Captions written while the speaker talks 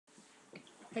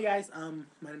Hey guys,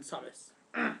 my name is Thomas.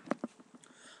 I'm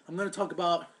gonna talk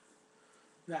about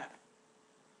that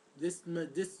this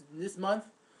month.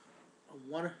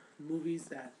 One of the movies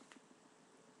that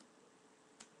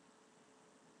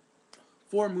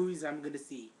 4 movies I'm gonna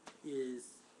see is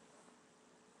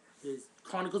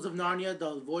Chronicles of Narnia,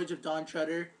 The Voyage of Dawn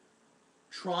Treader,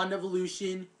 Tron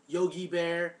Evolution, Yogi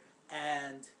Bear,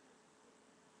 and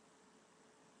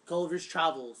Gulliver's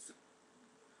Travels.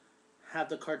 Have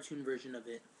the cartoon version of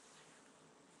it.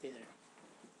 Stay there.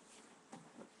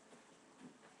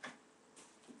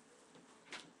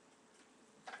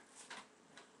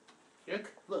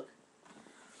 Look.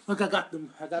 Look, I got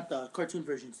the cartoon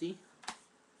version, see?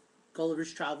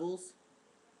 Gulliver's Travels.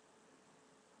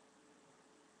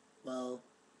 Well,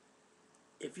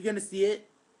 if you're gonna see it,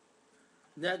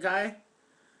 this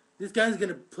guy's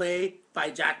gonna play by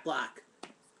Jack Black.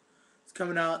 It's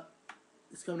coming out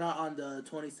on the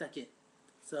 22nd.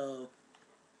 So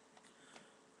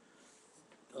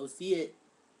go see it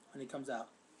when it comes out.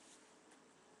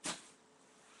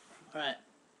 Alright.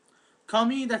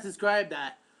 Comment that subscribe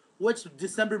that which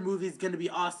December movie is gonna be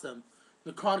awesome.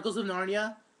 The Chronicles of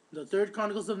Narnia, the third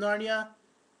Chronicles of Narnia,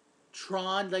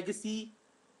 Tron Legacy,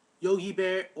 Yogi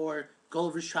Bear, or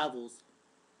Gulliver's Travels.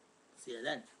 See you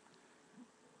then.